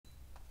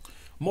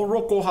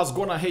Morocco has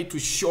gone ahead to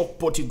shock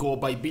Portugal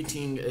by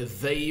beating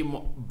them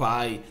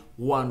by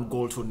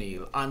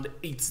 1-0, and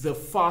it's the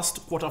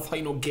first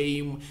quarterfinal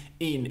game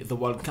in the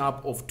World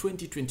Cup of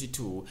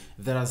 2022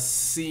 that has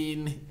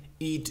seen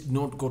it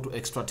not go to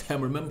extra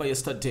time. Remember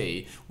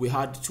yesterday we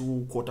had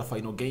two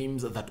quarterfinal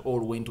games that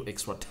all went to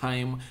extra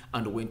time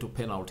and went to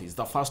penalties.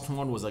 The first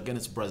one was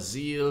against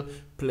Brazil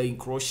playing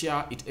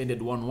Croatia. It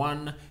ended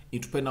 1-1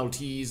 into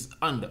penalties,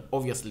 and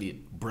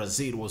obviously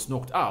Brazil was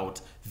knocked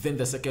out. Then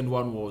the second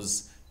one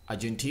was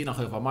Argentina.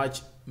 However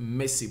much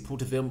Messi put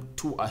them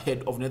 2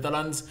 ahead of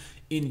Netherlands.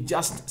 In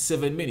just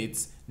 7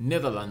 minutes,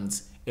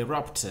 Netherlands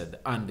erupted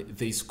and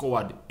they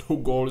scored 2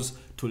 goals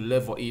to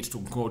level it to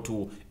go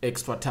to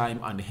extra time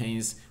and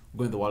hence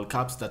win the World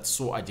Cups. That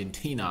saw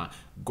Argentina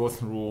go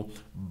through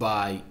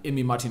by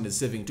Emi Martinez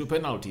saving 2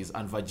 penalties,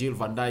 and Virgil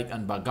van Dijk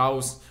and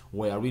Bagaus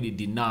were really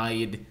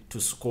denied to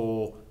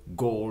score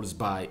goals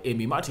by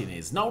Emi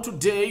Martinez. Now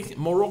today,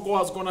 Morocco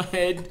has gone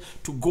ahead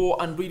to go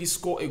and really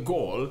score a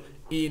goal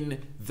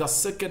in the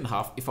second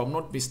half, if I'm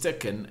not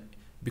mistaken,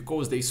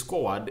 because they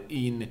scored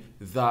in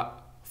the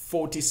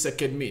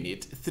 42nd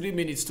minute, 3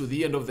 minutes to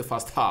the end of the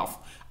first half,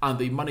 and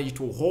they managed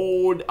to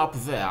hold up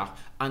there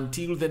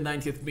until the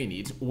 90th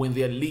minute when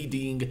they're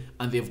leading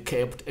and they've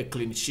kept a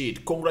clean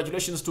sheet.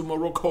 Congratulations to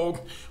Morocco,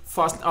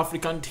 first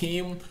African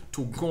team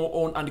to go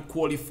on and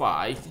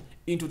qualify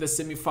into the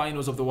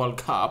semi-finals of the World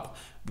Cup.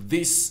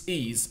 This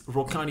is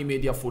Rokani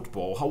Media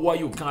Football. How are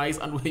you guys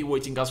and where are you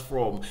watching us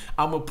from?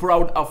 I'm a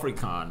proud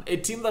African. A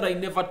team that I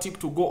never tipped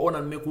to go on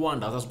and make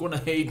wonders has gone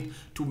ahead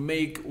to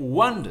make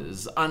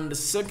wonders. And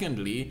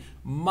secondly,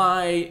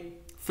 my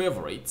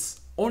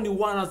favorites, only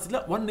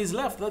one is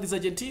left, that is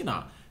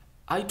Argentina.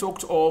 I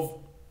talked of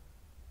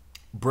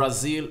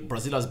Brazil.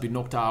 Brazil has been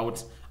knocked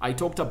out. I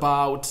talked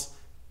about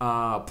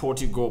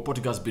Portugal.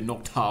 Portugal has been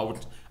knocked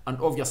out. And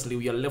obviously,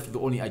 we are left with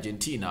only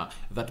Argentina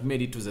that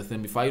made it to the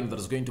semi-final, that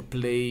is going to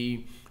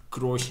play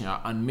Croatia.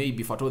 And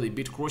maybe if at all they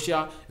beat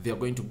Croatia, they are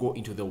going to go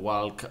into the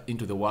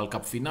World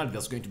Cup finale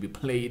that's going to be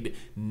played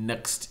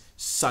next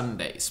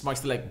Sunday.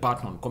 Smash the like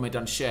button, comment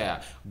and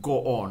share.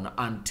 Go on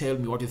and tell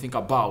me what you think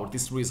about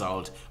this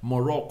result.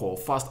 Morocco,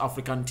 first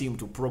African team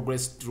to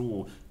progress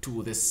through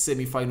to the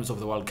semi-finals of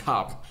the World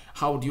Cup.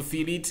 How do you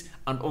feel it?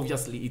 And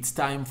obviously, it's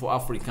time for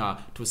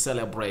Africa to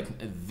celebrate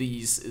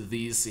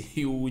this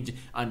huge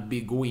and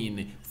big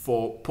win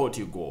for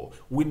Portugal.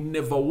 We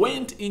never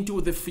went into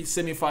the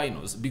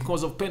semi-finals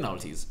because of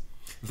penalties.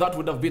 That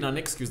would have been an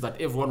excuse that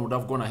everyone would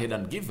have gone ahead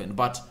and given,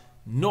 but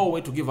no way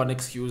to give an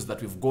excuse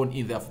that we've gone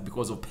in there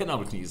because of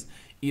penalties.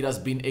 It has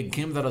been a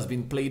game that has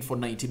been played for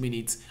 90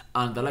 minutes,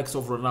 and the likes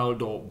of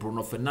Ronaldo,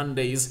 Bruno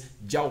Fernandes,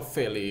 João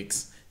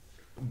Felix,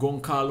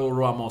 Goncalo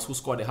Ramos, who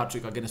scored a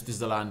hat-trick against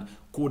Switzerland,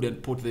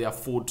 couldn't put their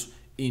foot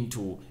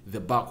into the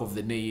back of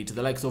the net.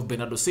 The likes of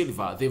Bernardo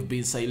Silva, they've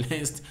been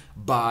silenced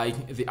by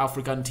the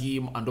African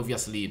team, and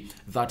obviously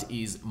that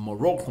is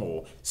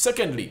Morocco.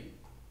 Secondly,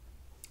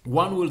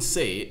 one will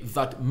say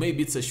that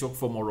maybe it's a shock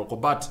for Morocco,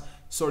 but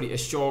sorry, a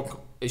shock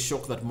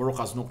that Morocco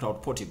has knocked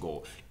out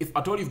Portugal. If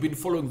at all you've been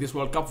following this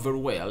World Cup very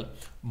well,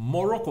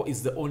 Morocco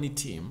is the only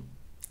team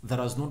that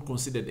has not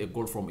conceded a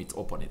goal from its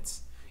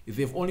opponents.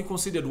 They've only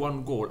conceded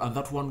 1 goal, and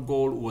that 1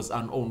 goal was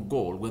an own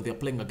goal when they're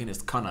playing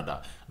against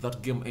Canada.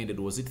 That game ended,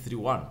 was it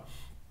 3-1?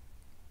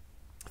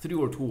 3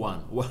 or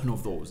 2-1, one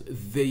of those.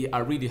 They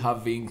are really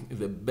having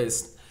the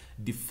best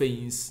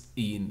defense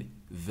in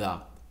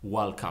the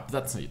World Cup.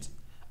 That's it.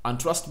 And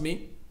trust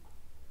me,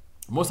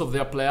 most of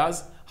their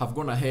players have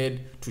gone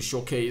ahead to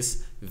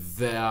showcase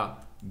their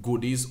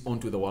goodies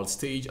onto the world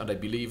stage, and I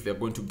believe they're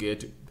going to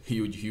get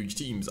huge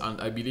teams.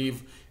 And I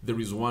believe there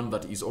is one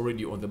that is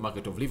already on the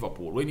market of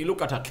Liverpool. When you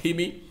look at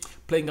Hakimi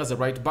playing as a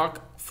right back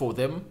for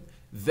them,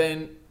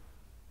 then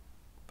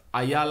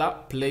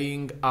Ayala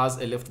playing as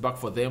a left back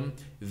for them,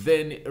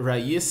 then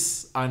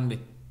Reyes and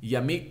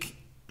Yamik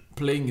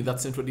playing in that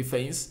central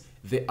defense.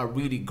 They are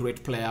really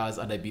great players,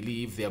 and I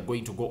believe they are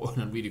going to go on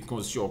and really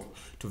cause shock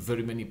to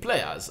very many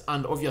players.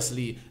 And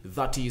obviously,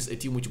 that is a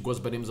team which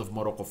goes by the names of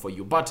Morocco for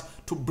you. But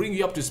to bring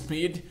you up to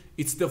speed,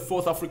 it's the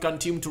 4th African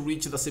team to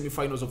reach the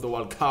semi-finals of the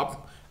World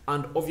Cup.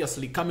 And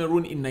obviously,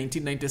 Cameroon in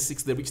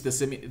 1996, they reached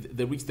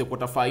the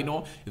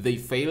quarterfinal. They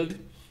failed.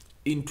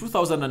 In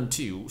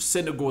 2002,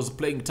 Senegal was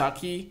playing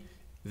Turkey.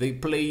 They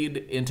played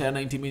entire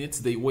 90 minutes.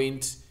 They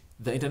went.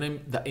 The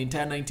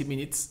entire 90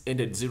 minutes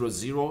ended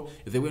 0-0.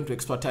 They went to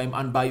extra time,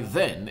 and by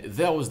then,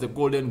 there was the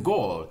golden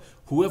goal.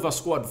 Whoever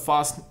scored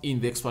first in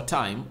the extra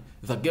time,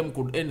 the game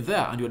could end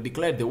there, and you're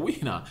declared the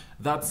winner.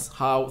 That's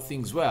how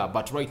things were,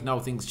 but right now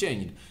things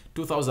changed.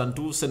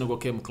 2002, Senegal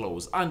came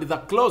close, and the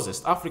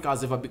closest Africa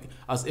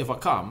has ever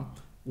come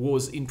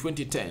was in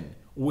 2010,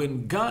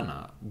 when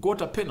Ghana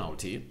got a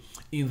penalty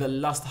in the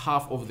last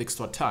half of the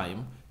extra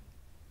time,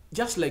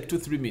 just like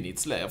 2-3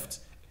 minutes left.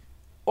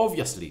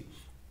 Obviously,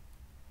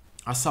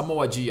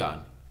 Asamoah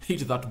Gyan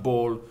hit that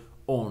ball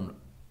on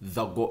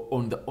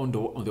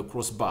the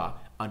crossbar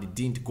and it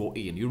didn't go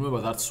in. You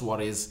remember that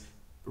Suarez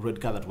red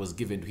card that was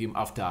given to him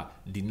after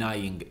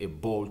denying a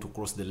ball to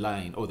cross the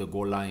line or the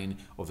goal line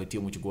of a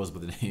team which goes by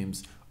the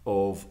names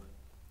of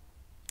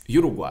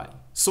Uruguay.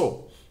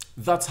 So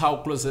that's how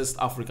closest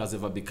Africa has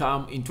ever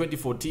become. In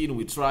 2014,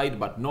 we tried,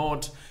 but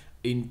not.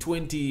 In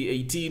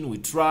 2018, we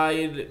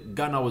tried.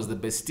 Ghana was the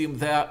best team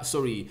there.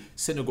 Sorry,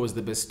 Senegal was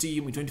the best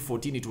team. In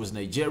 2014, it was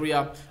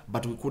Nigeria,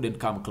 but we couldn't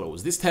come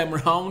close. This time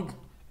around,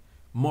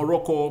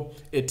 Morocco,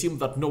 a team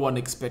that no one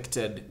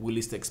expected, we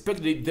least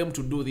expected them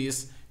to do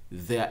this.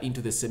 They are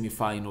into the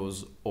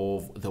semi-finals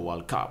of the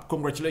World Cup.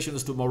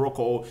 Congratulations to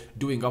Morocco,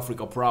 doing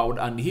Africa proud.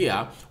 And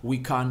here, we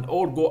can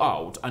all go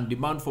out and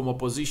demand for more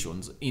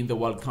positions in the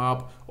World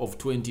Cup of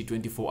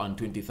 2024 and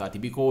 2030,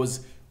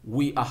 because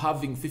we are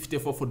having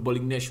 54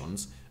 footballing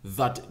nations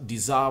that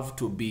deserve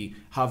to be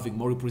having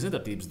more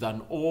representatives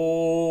than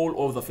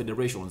all of the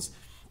federations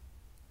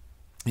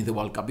in the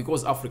World Cup,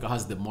 because Africa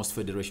has the most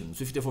federations,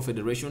 54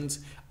 federations.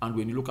 And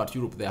when you look at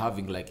Europe, they're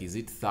having like, is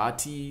it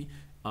 30?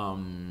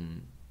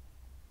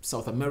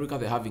 South America,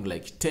 they're having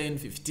like 10,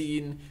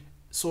 15.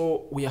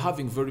 So we are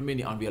having very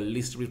many, and we are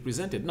least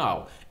represented.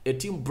 Now, a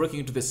team breaking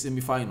into the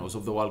semi-finals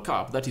of the World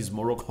Cup, that is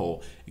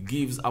Morocco,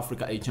 gives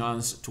Africa a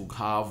chance to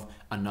have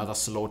another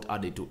slot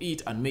added to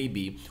it, and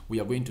maybe we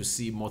are going to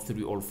see more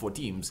 3 or 4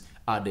 teams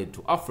added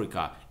to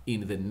Africa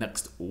in the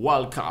next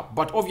World Cup.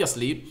 But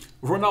obviously,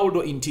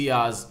 Ronaldo in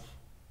tears.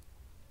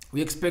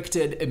 We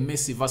expected a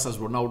Messi versus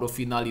Ronaldo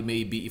finale,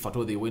 maybe, if at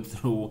all they went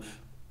through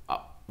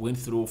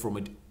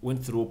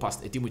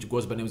past a team which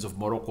goes by names of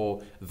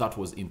Morocco. That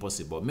was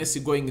impossible.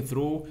 Messi going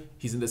through,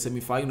 he's in the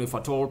semi-final. If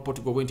at all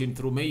Portugal went in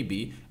through,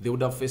 maybe they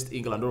would have faced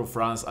England or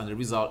France, and a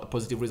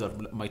positive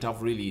result might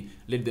have really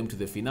led them to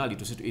the finale,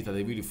 to see to it that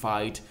they really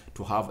fight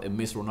to have a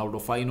Messi-Ronaldo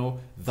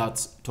final.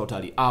 That's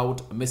totally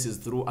out. Messi is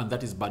through, and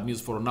that is bad news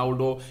for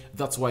Ronaldo.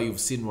 That's why you've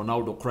seen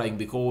Ronaldo crying,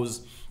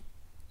 because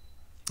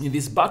in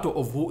this battle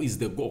of who is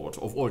the GOAT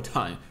of all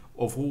time,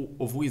 of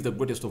who is the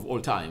greatest of all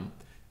time,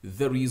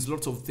 there is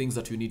lots of things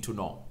that you need to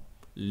know.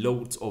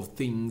 Lots of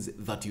things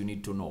that you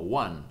need to know.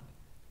 One,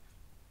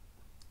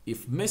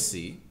 if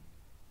Messi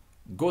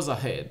goes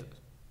ahead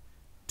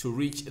to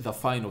reach the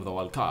final of the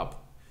World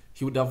Cup,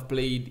 he would have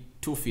played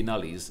 2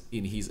 finales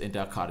in his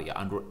entire career,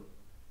 and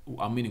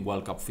I'm meaning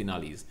World Cup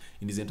finales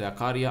in his entire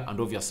career. And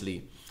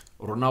obviously,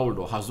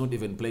 Ronaldo has not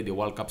even played a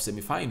World Cup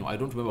semi-final. I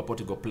don't remember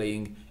Portugal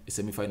playing a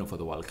semi-final for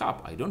the World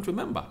Cup. I don't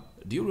remember.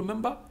 Do you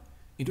remember?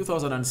 In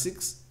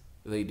 2006,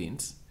 they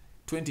didn't.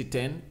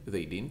 2010,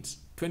 they didn't.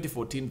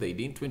 2014, they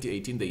didn't.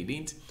 2018, they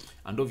didn't.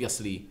 And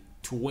obviously,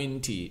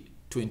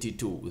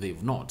 2022,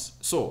 they've not.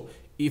 So,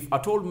 if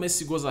at all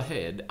Messi goes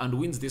ahead and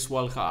wins this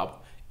World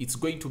Cup, it's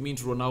going to mean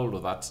to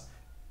Ronaldo that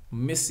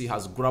Messi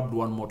has grabbed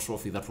one more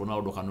trophy that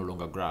Ronaldo can no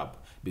longer grab,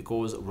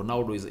 because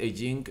Ronaldo is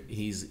aging.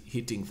 He's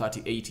hitting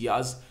 38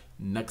 years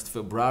next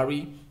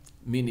February,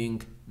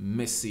 meaning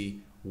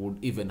Messi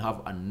would even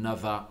have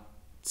another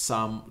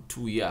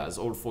 2 years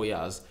or 4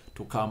 years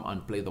to come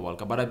and play the World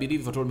Cup. But I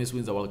believe if at all Messi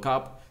wins the World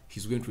Cup,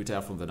 he's going to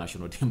retire from the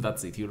national team.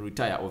 That's it. He'll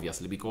retire,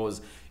 obviously,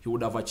 because he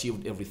would have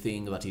achieved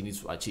everything that he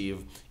needs to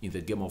achieve in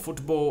the game of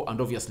football.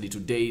 And obviously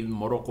today,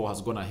 Morocco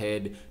has gone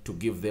ahead to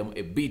give them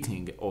a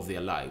beating of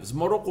their lives.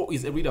 Morocco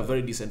is a really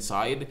very decent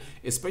side,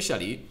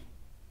 especially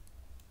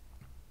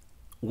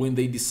when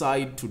they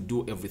decide to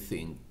do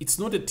everything. It's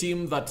not a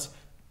team that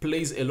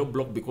plays a low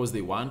block because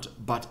they want,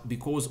 but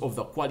because of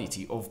the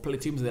quality of play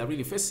teams they are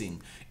really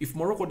facing. If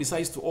Morocco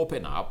decides to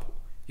open up,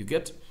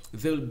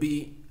 they'll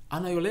be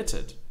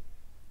annihilated.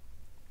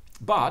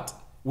 But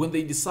when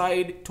they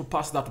decide to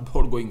pass that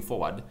ball going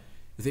forward,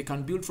 they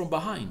can build from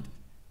behind.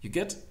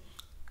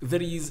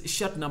 There is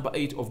shirt number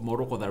 8 of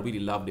Morocco that I really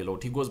loved a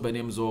lot. He goes by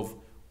names of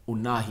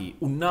Unahi.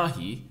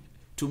 Unahi,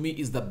 to me,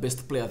 is the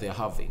best player they're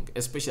having,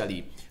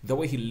 especially the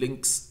way he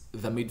links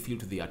the midfield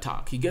to the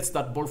attack. He gets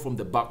that ball from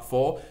the back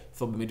 4,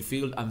 from the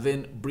midfield, and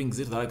then brings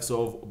it to the likes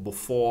of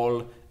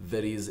Buffon.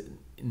 There is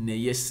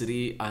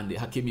Neyesri and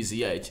Hakimi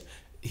Ziyech.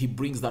 He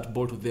brings that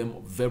ball to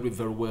them very,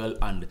 very well,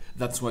 and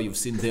that's why you've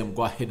seen them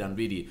go ahead and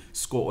really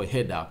score a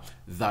header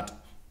that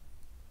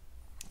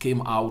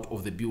came out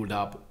of the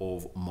build-up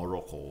of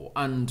Morocco.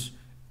 And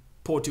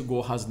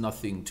Portugal has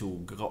nothing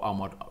to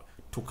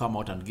come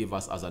out and give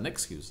us as an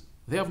excuse.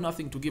 They have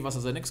nothing to give us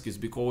as an excuse,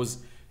 because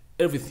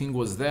everything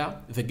was there.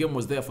 The game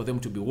was there for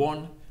them to be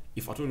won.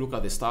 If at all you look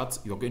at the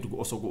stats, you're going to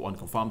also go and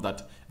confirm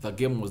that the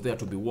game was there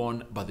to be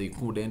won, but they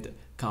couldn't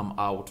come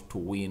out to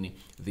win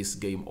this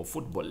game of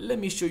football. Let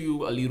me show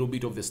you a little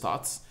bit of the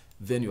stats.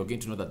 Then you're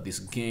going to know that this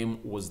game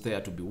was there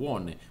to be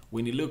won.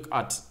 When you look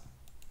at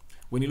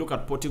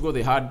Portugal,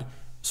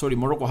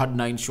 Morocco had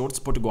 9 shots,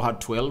 Portugal had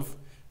 12,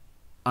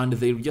 and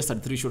they just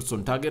had 3 shots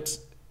on target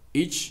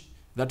each.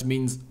 That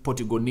means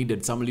Portugal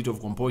needed some little of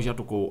composure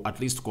to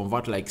at least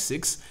convert like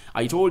 6.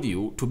 I told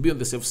you, to be on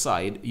the safe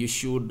side, you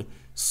should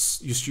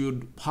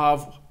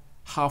have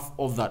half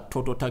of that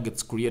total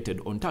targets created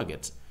on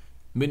target,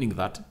 meaning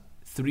that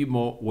 3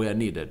 more were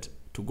needed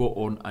to go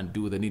on and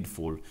do the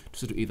needful to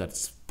see to it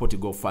that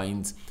Portugal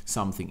finds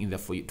something in there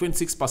for you.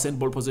 26%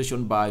 ball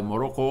possession by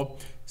Morocco,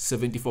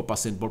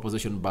 74% ball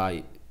possession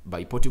by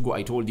Portugal.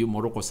 I told you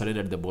Morocco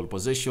surrendered the ball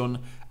possession,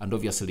 and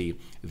obviously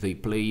they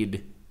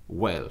played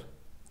well.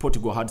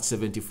 Portugal had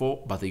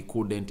 74, but they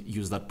couldn't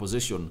use that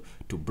possession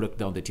to break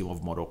down the team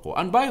of Morocco.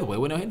 And by the way,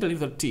 when I entered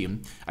that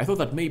team, I thought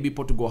that maybe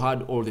Portugal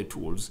had all the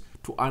tools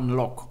to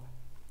unlock,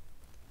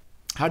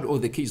 had all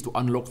the keys to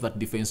unlock that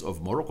defense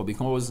of Morocco,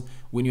 because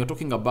when you're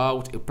talking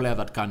about a player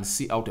that can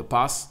see out a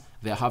pass,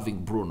 they're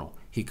having Bruno.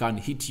 He can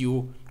hit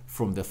you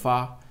from the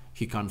far,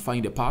 he can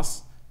find a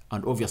pass,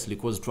 and obviously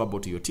cause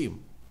trouble to your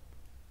team.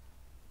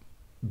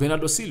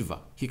 Bernardo Silva,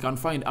 he can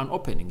find an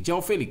opening.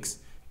 João Felix,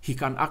 he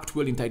can act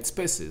well in tight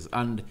spaces,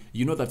 and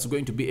you know that's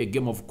going to be a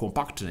game of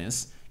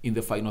compactness in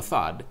the final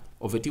third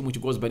of a team which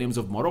goes by names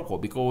of Morocco,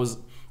 because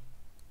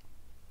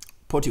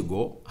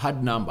Portugal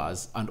had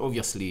numbers and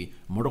obviously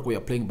Morocco were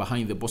playing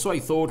behind the ball. So I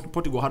thought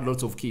Portugal had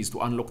lots of keys to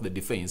unlock the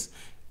defense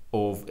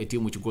of a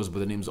team which goes by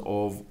the names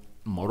of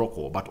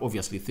Morocco, but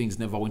obviously things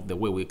never went the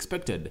way we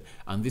expected,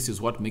 and this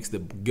is what makes the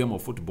game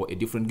of football a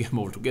different game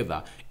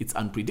altogether. It's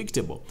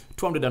unpredictable.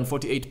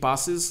 248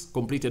 passes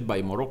completed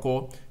by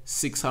Morocco,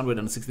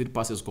 660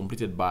 passes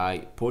completed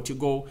by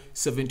Portugal,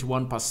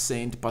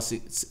 71%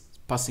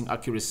 passing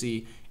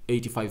accuracy,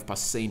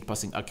 85%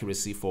 passing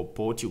accuracy for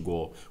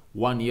Portugal.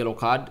 1 yellow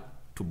card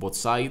to both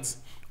sides,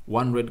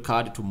 1 red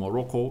card to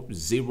Morocco,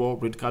 0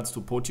 red cards to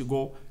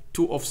Portugal,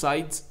 2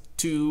 offsides,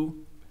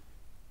 2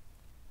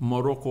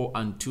 Morocco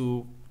and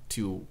 2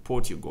 to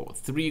Portugal.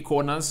 3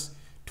 corners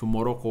to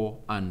Morocco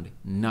and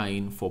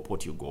 9 for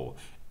Portugal.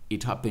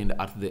 It happened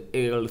at the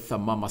El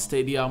Thamama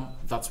Stadium.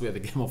 That's where the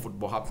game of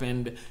football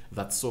happened.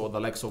 That saw the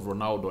likes of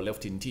Ronaldo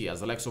left in tears,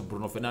 the likes of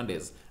Bruno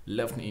Fernandes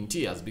left in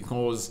tears,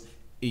 because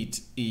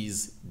it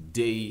is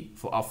day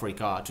for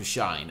Africa to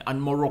shine.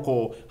 And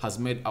Morocco has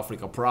made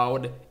Africa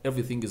proud.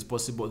 Everything is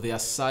possible. Their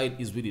side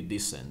is really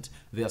decent.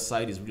 Their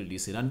side is really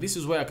decent. And this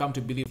is where I come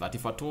to believe that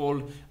if at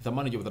all the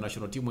manager of the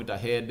national team went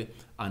ahead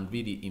and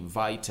really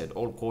invited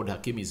or called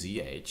Hakimi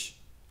Ziyech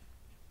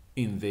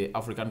in the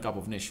African Cup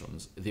of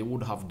Nations, they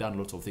would have done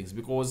lots of things,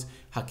 because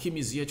Hakimi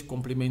Ziyech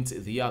complements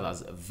the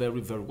others very,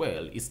 very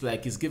well. It's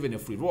like he's given a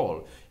free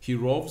role. He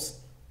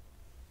roves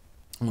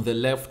on the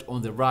left,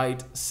 on the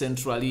right,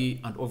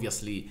 centrally, and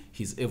obviously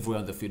he's everywhere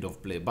on the field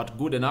of play. But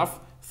good enough.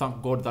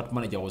 Thank God that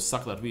manager was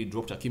sacked, that we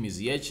dropped Hakimi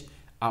Ziyech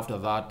after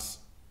that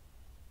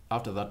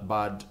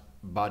bad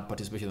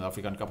participation in the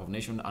African Cup of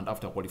Nations and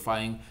after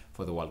qualifying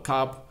for the World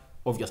Cup.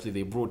 Obviously,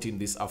 they brought in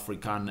this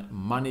African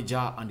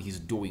manager and he's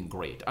doing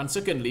great. And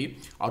secondly,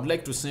 I would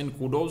like to send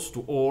kudos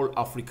to all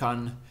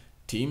African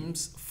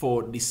teams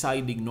for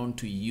deciding not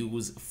to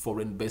use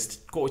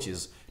foreign-based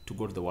coaches to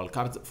go to the World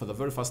Cup. For the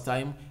very first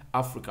time,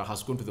 Africa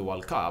has gone to the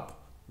World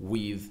Cup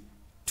with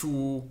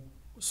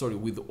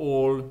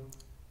all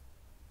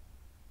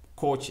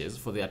coaches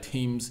for their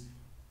teams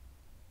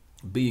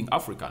being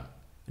African.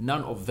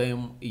 None of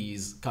them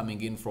is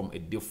coming in from a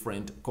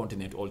different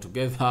continent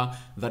altogether.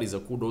 That is a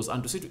kudos.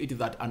 And to see to it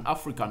that an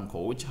African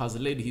coach has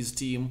led his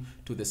team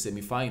to the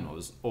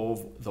semi-finals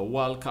of the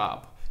World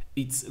Cup,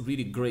 it's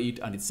really great,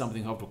 and it's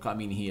something you have to come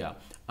in here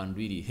and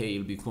really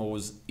hail,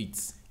 because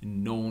it's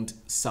not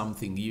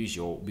something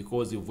usual,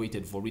 because we've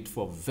waited for it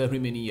for very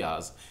many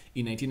years.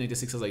 In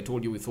 1996, as I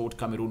told you, we thought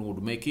Cameroon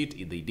would make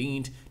it. They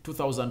didn't.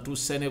 2002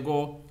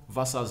 Senegal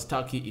versus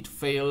Turkey, it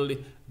failed.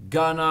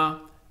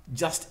 Ghana,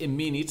 just a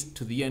minute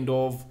to the end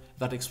of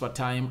that extra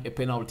time, a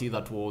penalty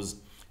that was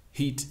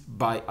hit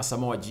by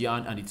Asamoah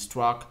Gyan and it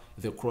struck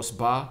the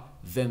crossbar.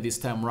 Then this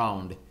time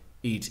round,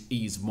 it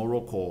is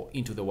Morocco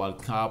into the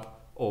World Cup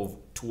of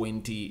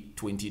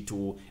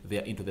 2022. They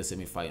are into the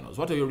semi-finals.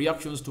 What are your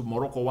reactions to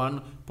Morocco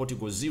 1,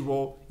 Portugal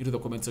 0? Into the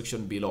comment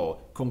section below.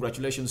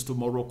 Congratulations to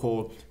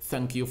Morocco.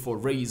 Thank you for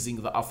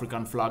raising the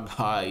African flag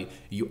high.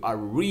 You are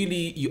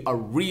really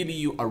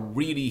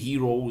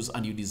heroes,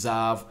 and you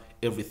deserve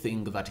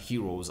everything that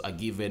heroes are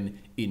given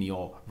in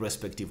your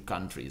respective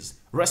countries.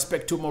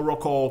 Respect to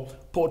Morocco.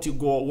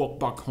 Portugal, walk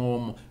back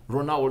home.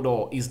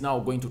 Ronaldo is now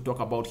going to talk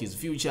about his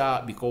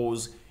future,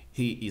 because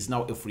he is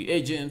now a free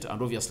agent,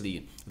 and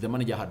obviously the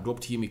manager had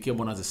dropped him. He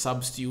came on as a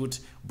substitute.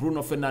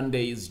 Bruno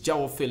Fernandes,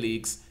 João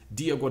Felix,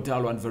 Diego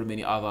Dallo, and very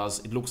many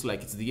others. It looks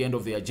like it's the end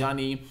of their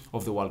journey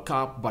of the World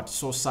Cup, but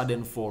so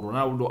sudden for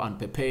Ronaldo and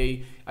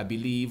Pepe. I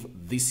believe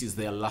this is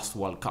their last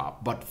World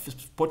Cup. But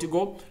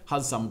Portugal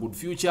has some good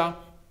future.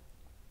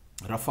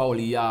 Rafael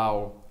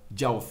Leao,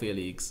 João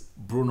Felix,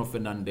 Bruno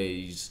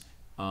Fernandes,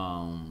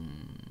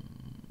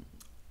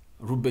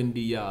 Ruben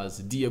Diaz,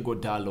 Diego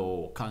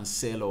Dallo,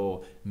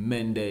 Cancelo,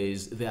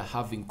 Mendes, they're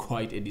having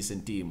quite a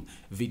decent team.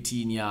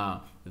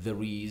 Vitinha,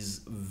 there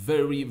is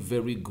very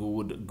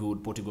good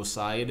Portugal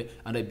side,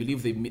 and I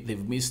believe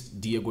they've missed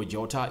Diego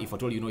Jota, if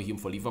at all you know him,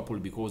 for Liverpool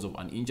because of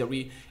an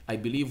injury. I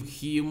believe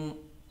him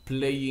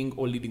playing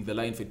or leading the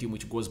line for a team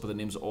which goes by the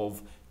names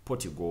of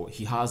Portugal,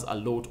 he has a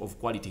lot of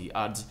quality he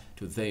adds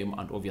to them,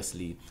 and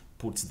obviously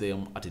puts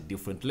them at a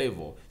different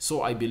level.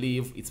 So I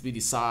believe it's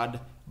really sad,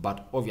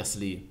 but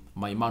obviously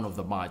my man of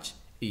the match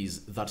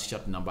is that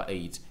shirt number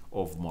 8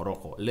 of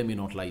Morocco. Let me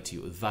not lie to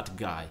you, that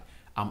guy,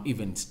 I'm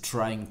even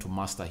trying to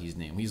master his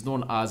name. He's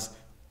known as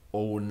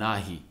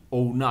Ounahi.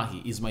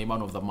 Ounahi is my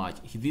man of the match.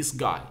 This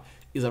guy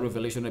is a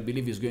revelation. I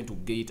believe he's going to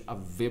get a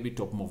very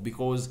top move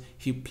because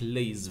he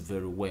plays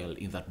very well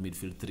in that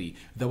midfield three.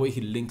 The way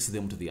he links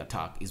them to the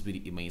attack is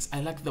really immense.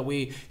 I like the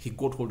way he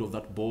got hold of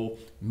that ball,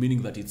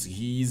 meaning that it's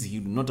his.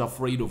 He's not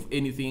afraid of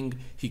anything.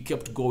 He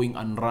kept going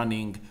and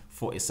running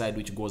for a side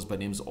which goes by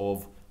names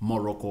of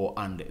Morocco,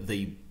 and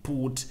they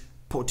put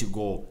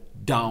Portugal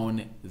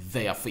down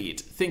their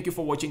feet. Thank you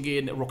for watching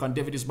in. Rokani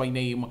David is my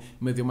name.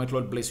 May the Almighty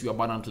Lord bless you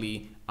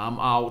abundantly. I'm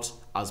out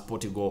as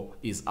Portugal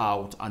is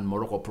out and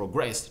Morocco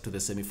progressed to the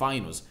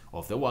semi-finals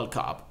of the World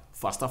Cup.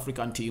 First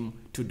African team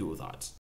to do that.